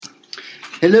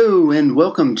Hello and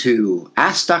welcome to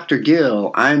Ask Dr. Gill.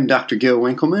 I'm Dr. Gill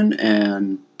Winkleman,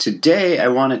 and today I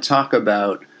want to talk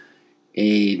about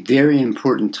a very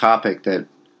important topic that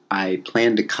I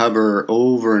plan to cover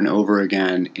over and over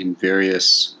again in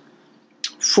various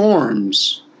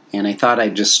forms. And I thought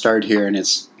I'd just start here, and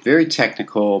it's very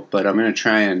technical, but I'm going to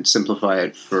try and simplify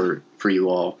it for you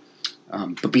all.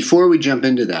 But before we jump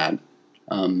into that,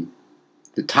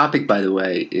 the topic, by the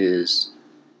way, is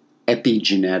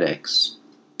epigenetics.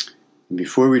 And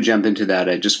before we jump into that,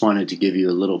 I just wanted to give you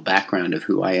a little background of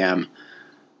who I am.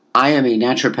 I am a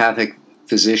naturopathic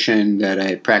physician that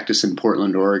I practice in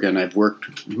Portland, Oregon. I've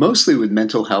worked mostly with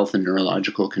mental health and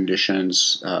neurological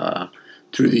conditions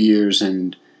through the years,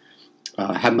 and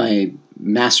have my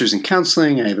master's in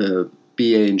counseling. I have a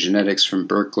BA in genetics from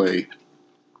Berkeley,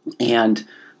 and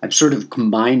I've sort of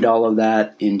combined all of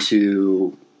that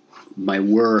into my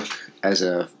work as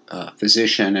a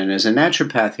physician and as a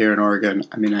naturopath here in Oregon.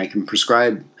 I mean, I can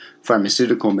prescribe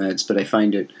pharmaceutical meds, but I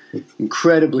find it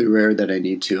incredibly rare that I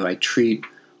need to. I treat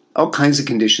all kinds of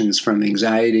conditions from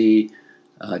anxiety,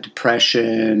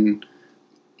 depression,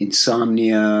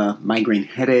 insomnia, migraine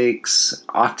headaches,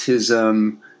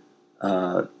 autism,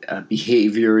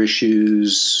 behavior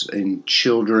issues in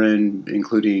children,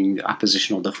 including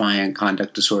oppositional defiant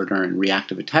conduct disorder and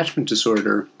reactive attachment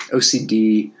disorder,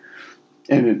 OCD,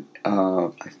 and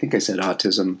I think I said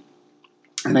autism.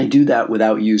 And I do that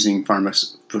without using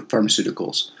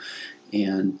pharmaceuticals.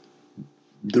 And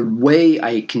the way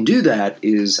I can do that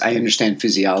is I understand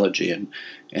physiology.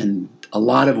 And a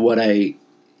lot of what I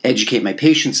educate my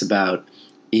patients about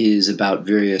is about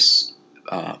various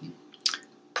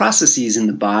processes in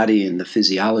the body and the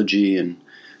physiology and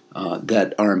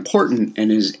that are important.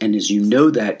 And as you know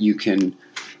that, you can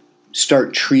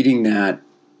start treating that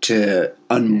to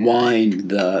unwind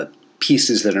the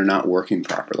pieces that are not working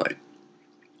properly.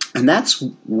 And that's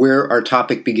where our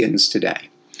topic begins today.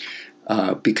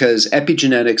 Because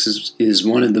epigenetics is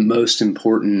one of the most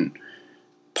important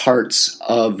parts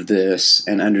of this,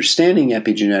 and understanding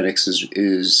epigenetics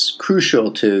is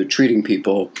crucial to treating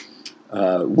people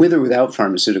with or without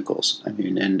pharmaceuticals. I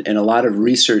mean, and a lot of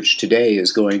research today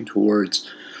is going towards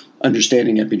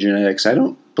understanding epigenetics. I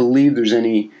don't believe there's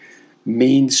any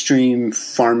mainstream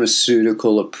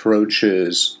pharmaceutical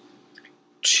approaches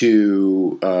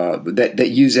to that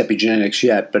use epigenetics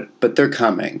yet, but they're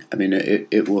coming. I mean,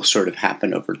 it will sort of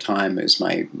happen over time, is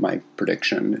my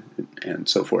prediction, and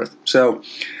so forth. So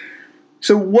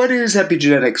what is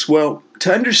epigenetics? Well,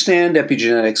 to understand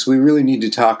epigenetics, we really need to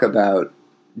talk about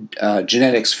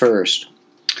genetics first.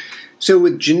 So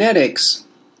with genetics,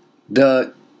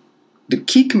 the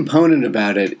key component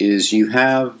about it is you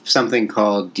have something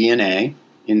called DNA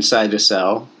inside a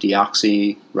cell,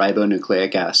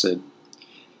 deoxyribonucleic acid,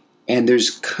 and there's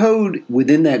code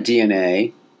within that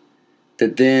DNA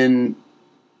that then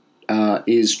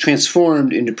is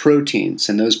transformed into proteins,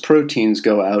 and those proteins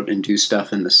go out and do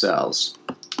stuff in the cells.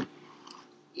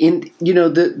 And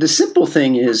the simple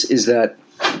thing is that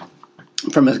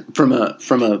from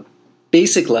a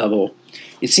basic level,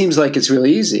 it seems like it's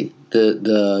really easy.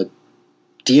 The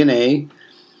DNA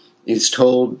is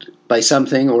told by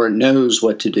something, or it knows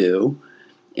what to do,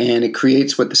 and it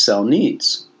creates what the cell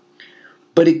needs.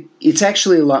 But it's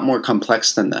actually a lot more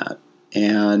complex than that.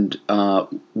 And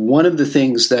one of the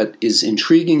things that is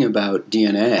intriguing about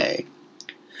DNA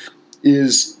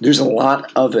is there's a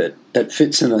lot of it that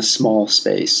fits in a small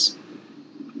space,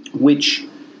 which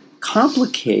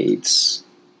complicates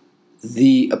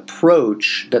the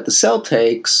approach that the cell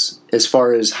takes as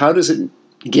far as how does it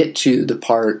get to the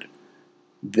part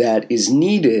that is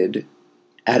needed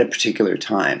at a particular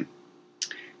time.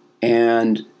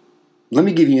 And let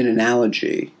me give you an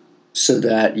analogy so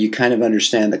that you kind of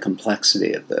understand the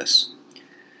complexity of this.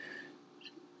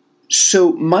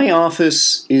 So my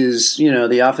office is,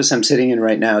 the office I'm sitting in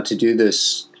right now to do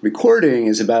this recording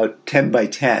is about 10 by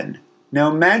 10.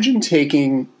 Now imagine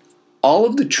taking all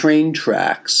of the train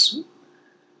tracks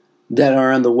that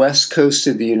are on the west coast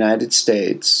of the United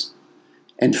States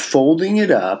and folding it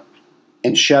up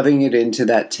and shoving it into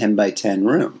that 10 by 10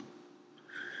 room.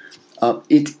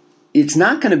 It's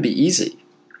not going to be easy,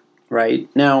 right?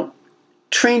 Now,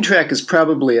 train track is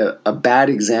probably a bad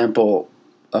example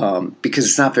because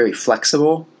it's not very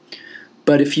flexible.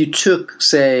 But if you took,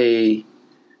 say,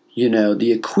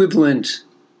 the equivalent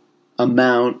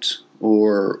amount,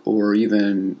 or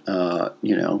even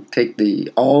take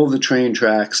all the train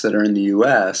tracks that are in the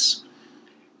U.S.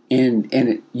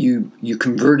 and you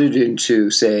convert it into,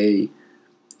 say,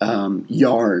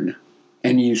 yarn,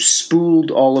 and you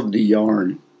spooled all of the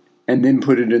yarn and then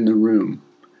put it in the room,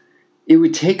 it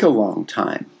would take a long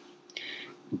time.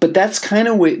 But that's kind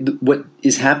of what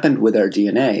has happened with our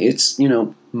DNA. It's,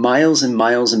 miles and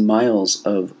miles and miles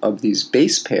of these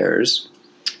base pairs,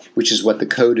 which is what the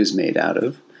code is made out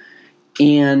of.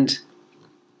 And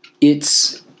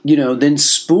it's, then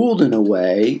spooled in a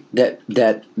way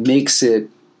that makes it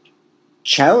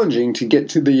challenging to get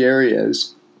to the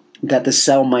areas that the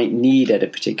cell might need at a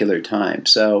particular time.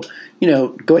 So,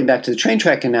 going back to the train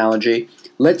track analogy,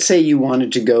 let's say you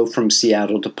wanted to go from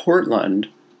Seattle to Portland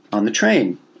on the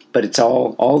train, but it's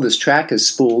all this track is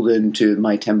spooled into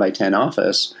my 10 by 10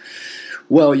 office.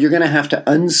 Well, you're going to have to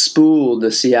unspool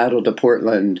the Seattle to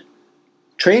Portland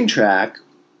train track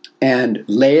and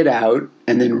lay it out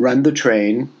and then run the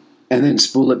train and then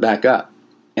spool it back up.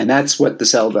 And that's what the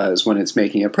cell does when it's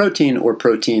making a protein or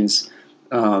proteins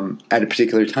at a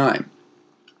particular time.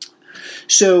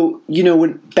 So,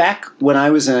 when I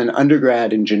was an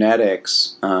undergrad in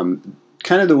genetics, kind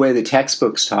of the way the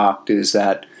textbooks talked is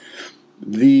that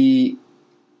the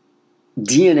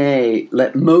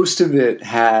DNA, most of it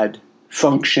had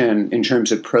function in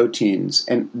terms of proteins,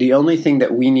 and the only thing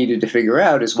that we needed to figure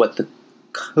out is what the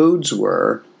codes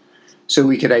were so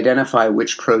we could identify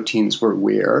which proteins were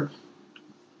where,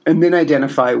 and then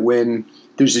identify when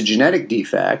there's a genetic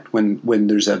defect, when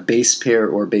there's a base pair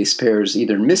or base pairs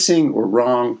either missing or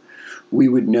wrong, we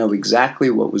would know exactly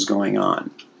what was going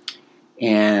on.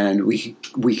 And we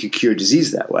could cure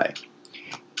disease that way.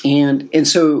 And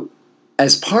so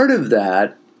as part of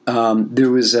that,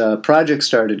 there was a project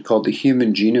started called the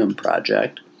Human Genome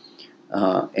Project.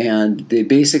 And they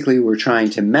basically were trying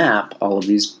to map all of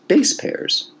these base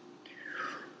pairs.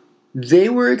 They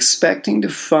were expecting to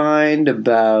find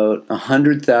about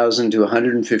 100,000 to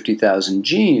 150,000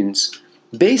 genes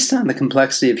based on the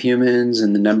complexity of humans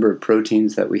and the number of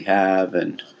proteins that we have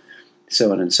and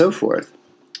so on and so forth.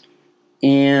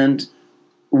 And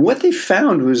what they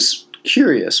found was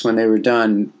curious when they were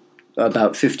done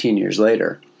about 15 years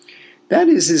later. That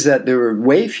is that there were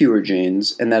way fewer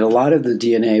genes and that a lot of the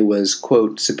DNA was,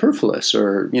 quote, superfluous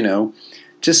or,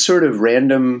 just sort of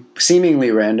random,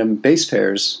 seemingly random base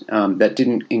pairs that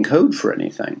didn't encode for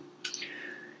anything.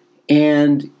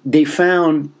 And they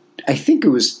found, I think it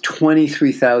was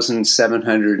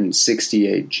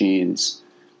 23,768 genes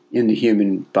in the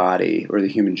human body or the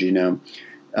human genome.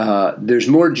 There's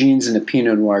more genes in a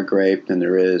Pinot Noir grape than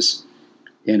there is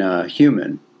in a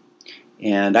human.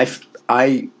 And I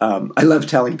love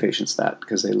telling patients that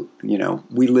because I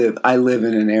live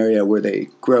in an area where they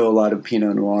grow a lot of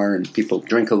Pinot Noir and people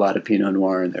drink a lot of Pinot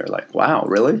Noir and they're like, wow,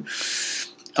 really?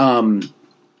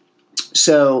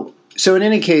 So in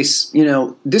any case,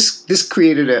 this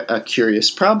created a curious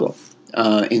problem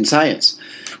in science,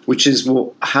 which is,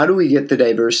 well, how do we get the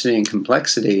diversity and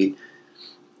complexity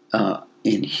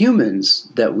in humans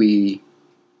that we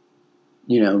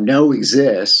know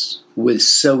exists with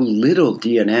so little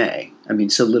DNA? I mean,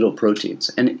 so little proteins.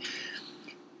 And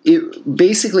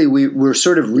we're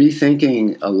sort of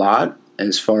rethinking a lot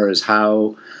as far as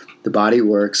how the body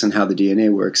works and how the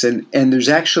DNA works. And there's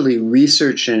actually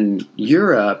research in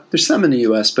Europe, there's some in the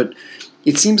US, but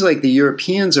it seems like the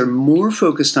Europeans are more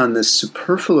focused on this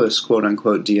superfluous,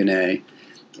 quote-unquote, DNA,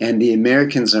 and the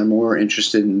Americans are more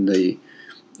interested in the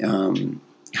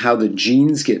how the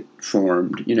genes get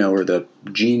formed, or the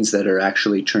genes that are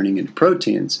actually turning into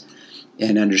proteins,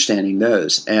 and understanding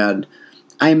those. And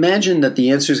I imagine that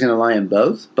the answer is going to lie in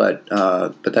both, but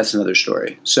that's another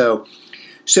story. So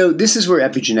this is where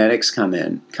epigenetics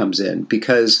comes in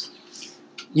because,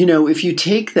 if you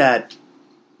take that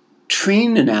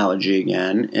train analogy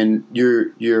again, and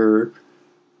you're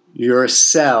a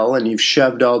cell, and you've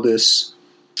shoved all this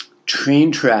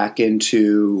train track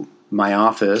into my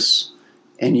office,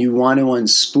 and you want to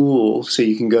unspool so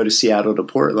you can go to Seattle to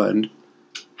Portland.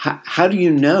 How do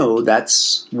you know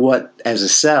that's what, as a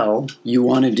cell, you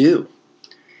want to do?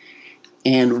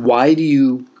 And why do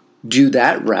you do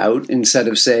that route instead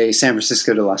of, say, San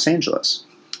Francisco to Los Angeles?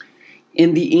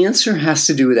 And the answer has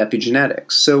to do with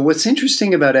epigenetics. So what's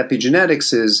interesting about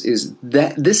epigenetics is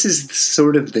that this is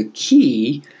sort of the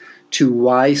key to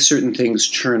why certain things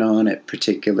turn on at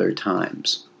particular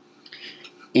times.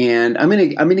 And I'm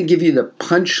gonna give you the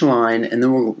punchline, and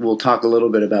then we'll talk a little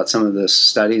bit about some of the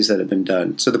studies that have been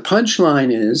done. So the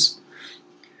punchline is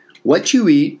what you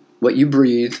eat, what you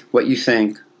breathe, what you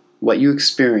think, what you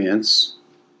experience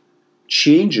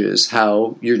changes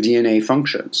how your DNA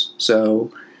functions.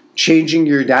 So changing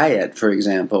your diet, for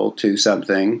example, to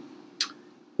something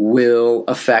will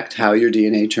affect how your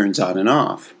DNA turns on and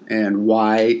off, and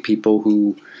why people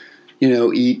who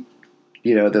eat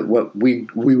that what we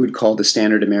would call the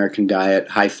standard American diet,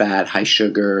 high fat, high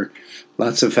sugar,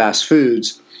 lots of fast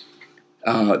foods,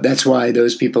 That's why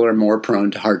those people are more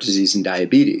prone to heart disease and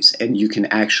diabetes. And you can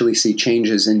actually see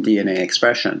changes in DNA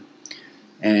expression.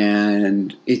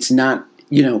 And it's not,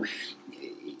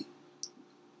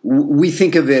 we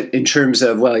think of it in terms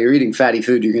of, well, you're eating fatty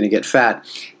food, you're going to get fat.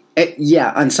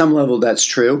 Yeah, on some level that's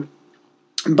true.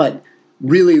 But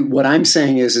really what I'm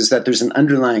saying is that there's an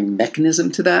underlying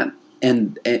mechanism to that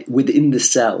and within the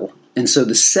cell. And so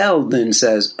the cell then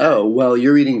says, oh, well,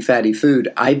 you're eating fatty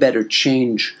food. I better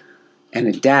change and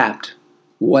adapt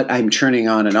what I'm turning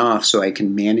on and off so I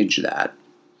can manage that.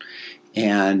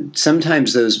 And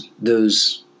sometimes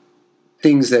those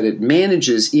things that it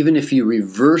manages, even if you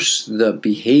reverse the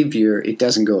behavior, it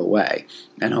doesn't go away.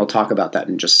 And I'll talk about that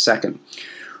in just a second.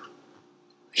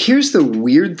 Here's the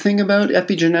weird thing about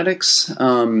epigenetics.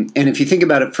 And if you think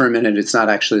about it for a minute, it's not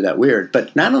actually that weird.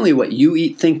 But not only what you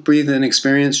eat, think, breathe, and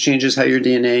experience changes how your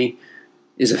DNA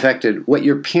is affected, what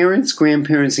your parents,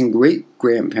 grandparents, and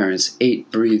great-grandparents ate,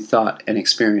 breathed, thought, and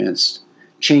experienced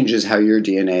changes how your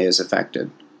DNA is affected.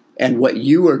 And what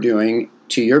you are doing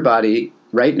to your body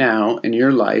right now in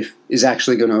your life is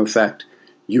actually going to affect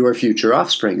your future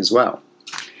offspring as well.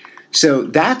 So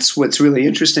that's what's really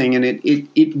interesting, and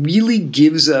it really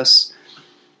gives us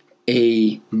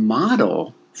a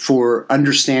model for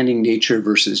understanding nature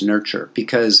versus nurture,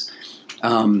 because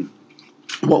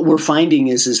what we're finding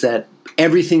is that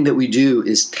everything that we do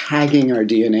is tagging our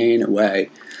DNA in a way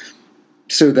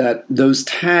so that those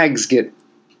tags get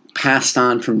passed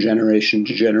on from generation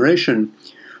to generation.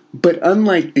 But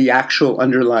unlike the actual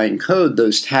underlying code,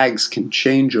 those tags can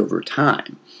change over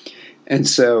time. And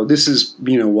so this is,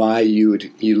 why you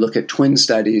look at twin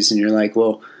studies and you're like,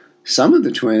 well, some of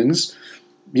the twins,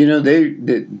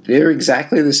 they're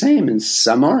exactly the same and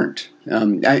some aren't.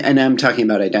 And I'm talking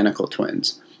about identical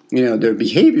twins. Their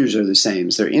behaviors are the same,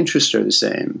 their interests are the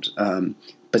same.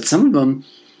 But some of them,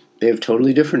 they have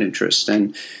totally different interests.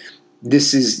 And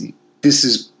this is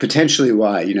potentially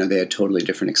why, they had totally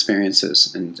different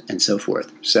experiences and so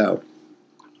forth. So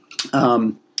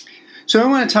I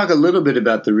want to talk a little bit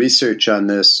about the research on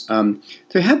this.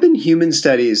 There have been human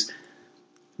studies.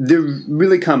 They're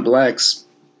really complex,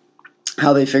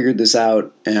 how they figured this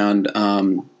out, and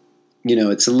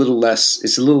it's a little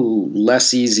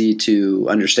less easy to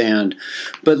understand.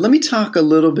 But let me talk a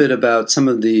little bit about some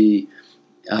of the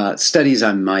studies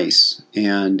on mice,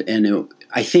 and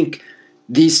I think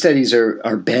these studies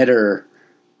are better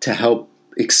to help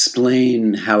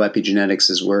explain how epigenetics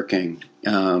is working.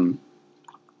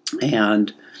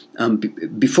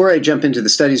 Before I jump into the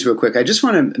studies real quick, I just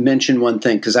want to mention one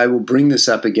thing, because I will bring this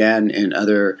up again in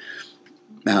other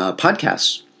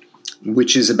podcasts,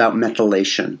 which is about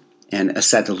methylation and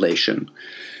acetylation.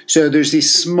 So there's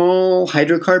these small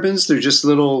hydrocarbons. They're just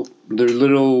little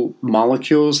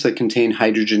molecules that contain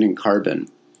hydrogen and carbon.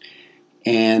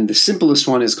 And the simplest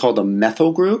one is called a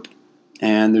methyl group,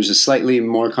 and there's a slightly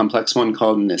more complex one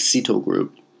called an acetyl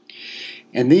group.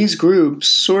 And these groups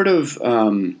sort of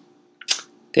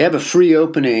they have a free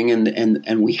opening,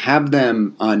 and we have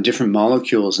them on different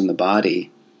molecules in the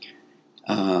body,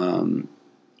 and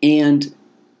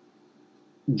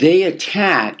they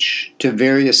attach to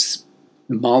various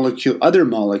other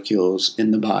molecules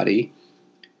in the body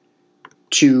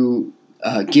to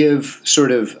give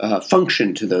sort of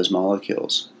function to those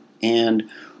molecules. And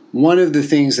one of the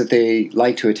things that they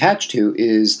like to attach to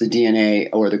is the DNA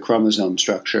or the chromosome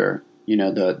structure,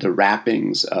 the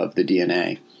wrappings of the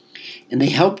DNA. And they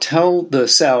help tell the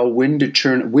cell where to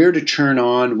turn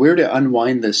on, where to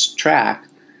unwind this track,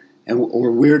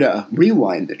 or where to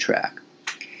rewind the track.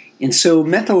 And so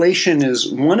methylation is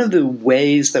one of the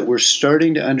ways that we're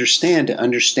starting to understand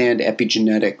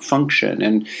epigenetic function.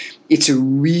 And it's a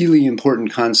really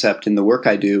important concept in the work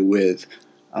I do with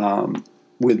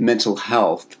mental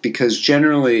health, because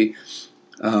generally,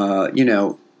 it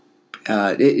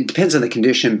depends on the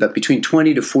condition, but between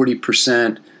 20 to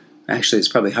 40%, actually it's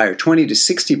probably higher, 20 to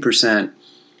 60%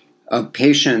 of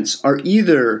patients are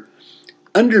either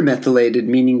undermethylated,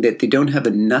 meaning that they don't have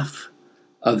enough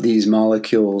of these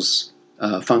molecules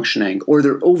functioning, or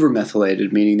they're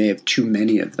overmethylated, meaning they have too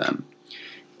many of them.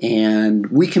 And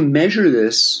we can measure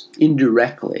this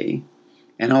indirectly,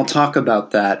 and I'll talk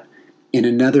about that in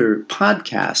another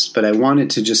podcast, but I wanted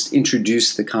to just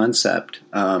introduce the concept.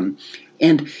 And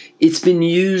it's been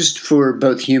used for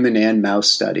both human and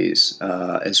mouse studies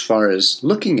as far as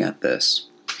looking at this.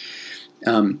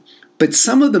 But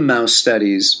some of the mouse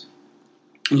studies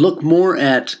look more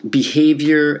at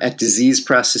behavior, at disease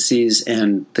processes,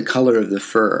 and the color of the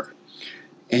fur.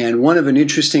 And an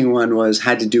interesting one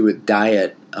had to do with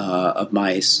diet of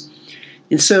mice.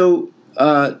 And so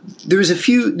there's a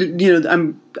few,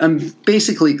 I'm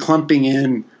basically clumping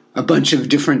in a bunch of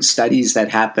different studies that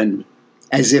happen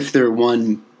as if they're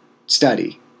one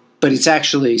study, but it's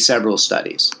actually several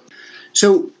studies.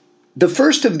 So the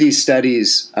first of these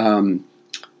studies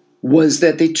was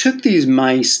that they took these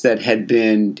mice that had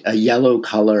been a yellow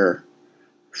color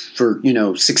for,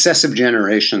 successive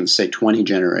generations, say 20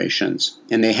 generations,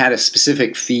 and they had a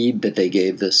specific feed that they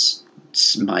gave this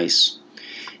mice.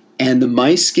 And the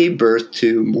mice gave birth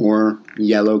to more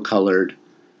yellow-colored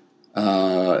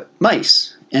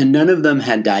mice, and none of them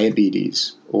had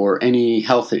diabetes or any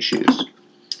health issues.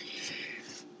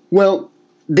 Well,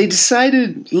 they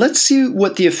decided, let's see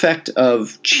what the effect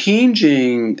of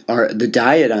changing the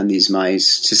diet on these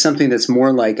mice to something that's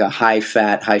more like a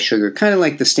high-fat, high-sugar, kind of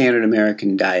like the standard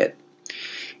American diet.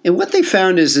 And what they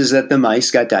found is that the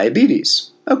mice got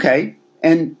diabetes. Okay,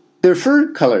 and their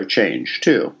fur color changed,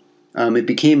 too. It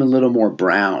became a little more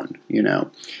brown,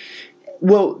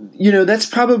 Well, that's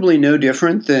probably no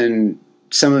different than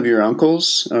some of your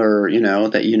uncles or,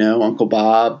 Uncle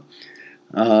Bob.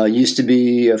 Used to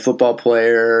be a football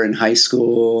player in high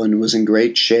school and was in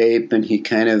great shape, and he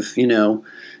kind of,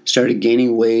 started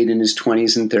gaining weight in his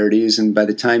 20s and 30s, and by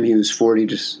the time he was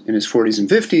in his 40s and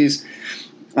 50s,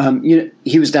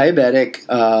 he was diabetic,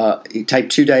 type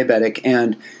 2 diabetic,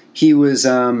 and he was,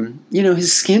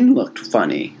 his skin looked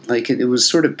funny, like it was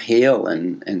sort of pale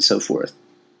and so forth.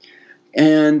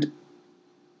 And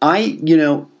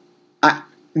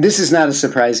this is not a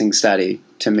surprising study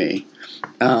to me.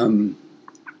 But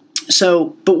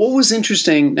what was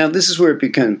interesting, now this is where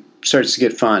it starts to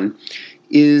get fun,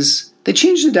 is they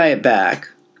changed the diet back,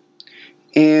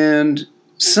 and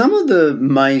some of the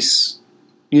mice,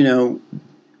 the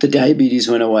diabetes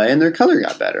went away and their color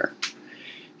got better.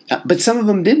 But some of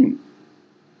them didn't.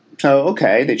 So,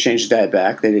 okay, they changed the diet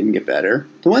back, they didn't get better.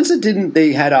 The ones that didn't,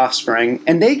 they had offspring,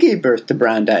 and they gave birth to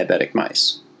brown diabetic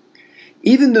mice.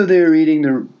 Even though they were eating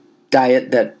the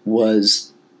diet that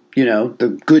was,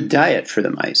 the good diet for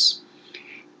the mice.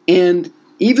 And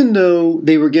even though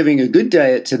they were giving a good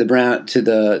diet to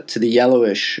the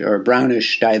yellowish or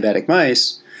brownish diabetic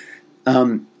mice,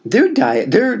 their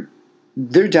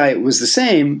diet was the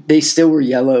same. They still were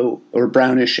yellow or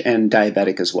brownish and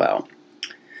diabetic as well.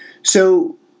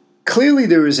 So clearly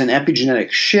there was an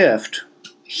epigenetic shift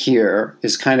here,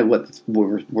 is kind of what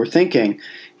we're thinking,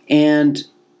 and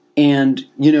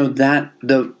that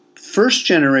the first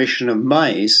generation of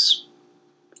mice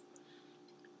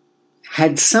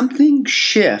had something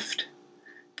shift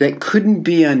that couldn't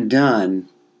be undone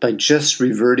by just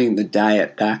reverting the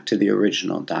diet back to the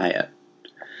original diet.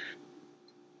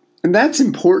 And that's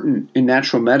important in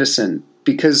natural medicine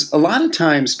because a lot of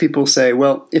times people say,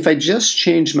 well, if I just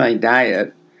change my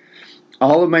diet,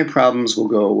 all of my problems will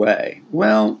go away.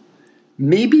 Well,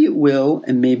 maybe it will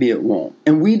and maybe it won't.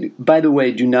 And we, by the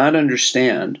way, do not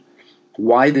understand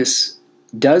why this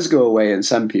does go away in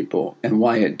some people and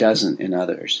why it doesn't in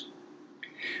others.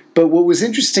 But what was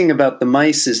interesting about the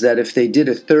mice is that if they did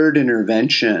a third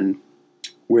intervention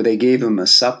where they gave them a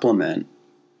supplement,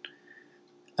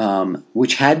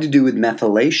 which had to do with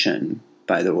methylation,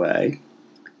 by the way,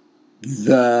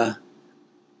 the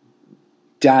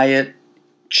diet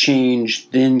change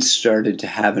then started to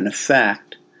have an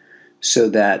effect so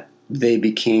that they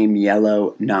became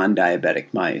yellow,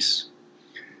 non-diabetic mice.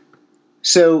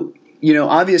 So,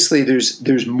 obviously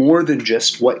there's more than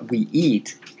just what we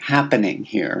eat happening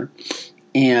here.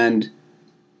 And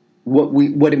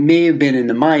what it may have been in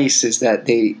the mice is that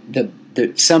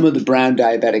some of the brown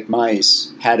diabetic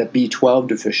mice had a B12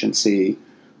 deficiency,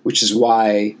 which is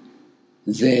why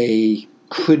they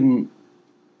couldn't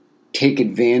take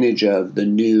advantage of the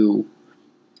new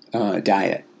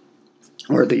diet,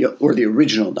 or the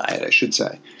original diet, I should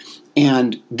say.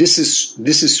 And this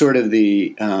is sort of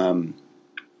the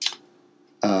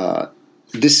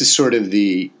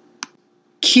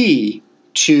key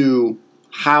to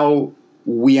how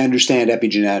we understand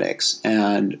epigenetics.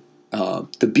 And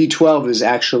the B12 is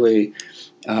actually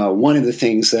one of the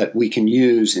things that we can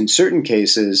use in certain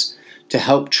cases to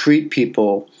help treat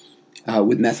people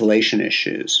with methylation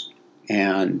issues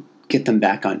and get them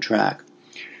back on track.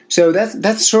 So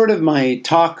that's sort of my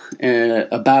talk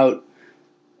about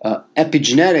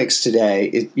epigenetics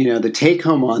today. The take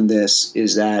home on this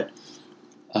is that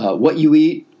what you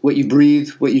eat, what you breathe,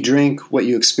 what you drink, what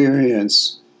you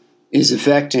experience is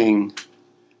affecting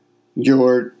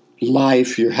your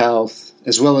life, your health,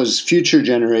 as well as future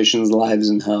generations' lives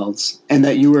and healths, and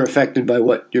that you were affected by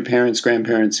what your parents,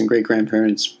 grandparents, and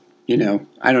great-grandparents,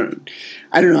 I don't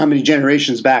know how many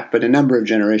generations back, but a number of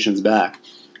generations back.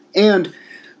 And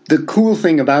the cool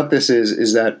thing about this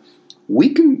is that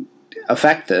we can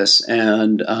affect this,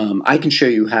 and I can show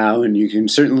you how. And you can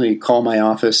certainly call my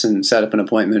office and set up an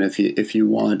appointment if you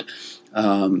want.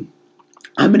 I'm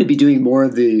going to be doing more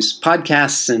of these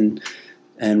podcasts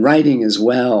and writing as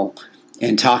well,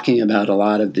 and talking about a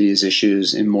lot of these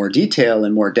issues in more detail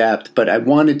and more depth. But I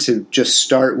wanted to just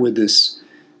start with this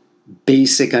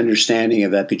basic understanding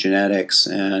of epigenetics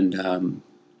and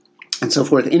so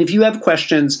forth. And if you have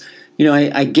questions,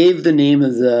 I gave the name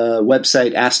of the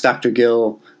website,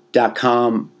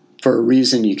 AskDrGill.com, for a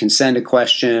reason. You can send a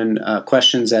question,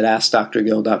 questions at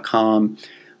AskDrGill.com,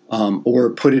 or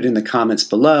put it in the comments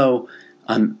below.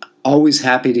 I'm always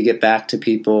happy to get back to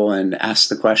people and ask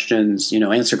the questions,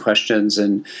 answer questions.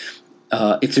 And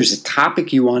if there's a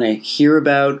topic you want to hear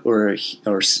about or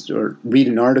read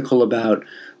an article about,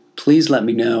 please let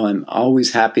me know. I'm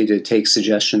always happy to take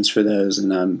suggestions for those.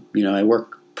 And I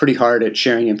work pretty hard at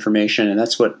sharing information, and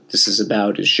that's what this is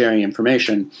about, is sharing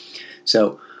information.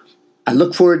 So I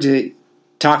look forward to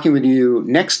talking with you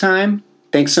next time.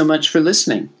 Thanks so much for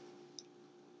listening.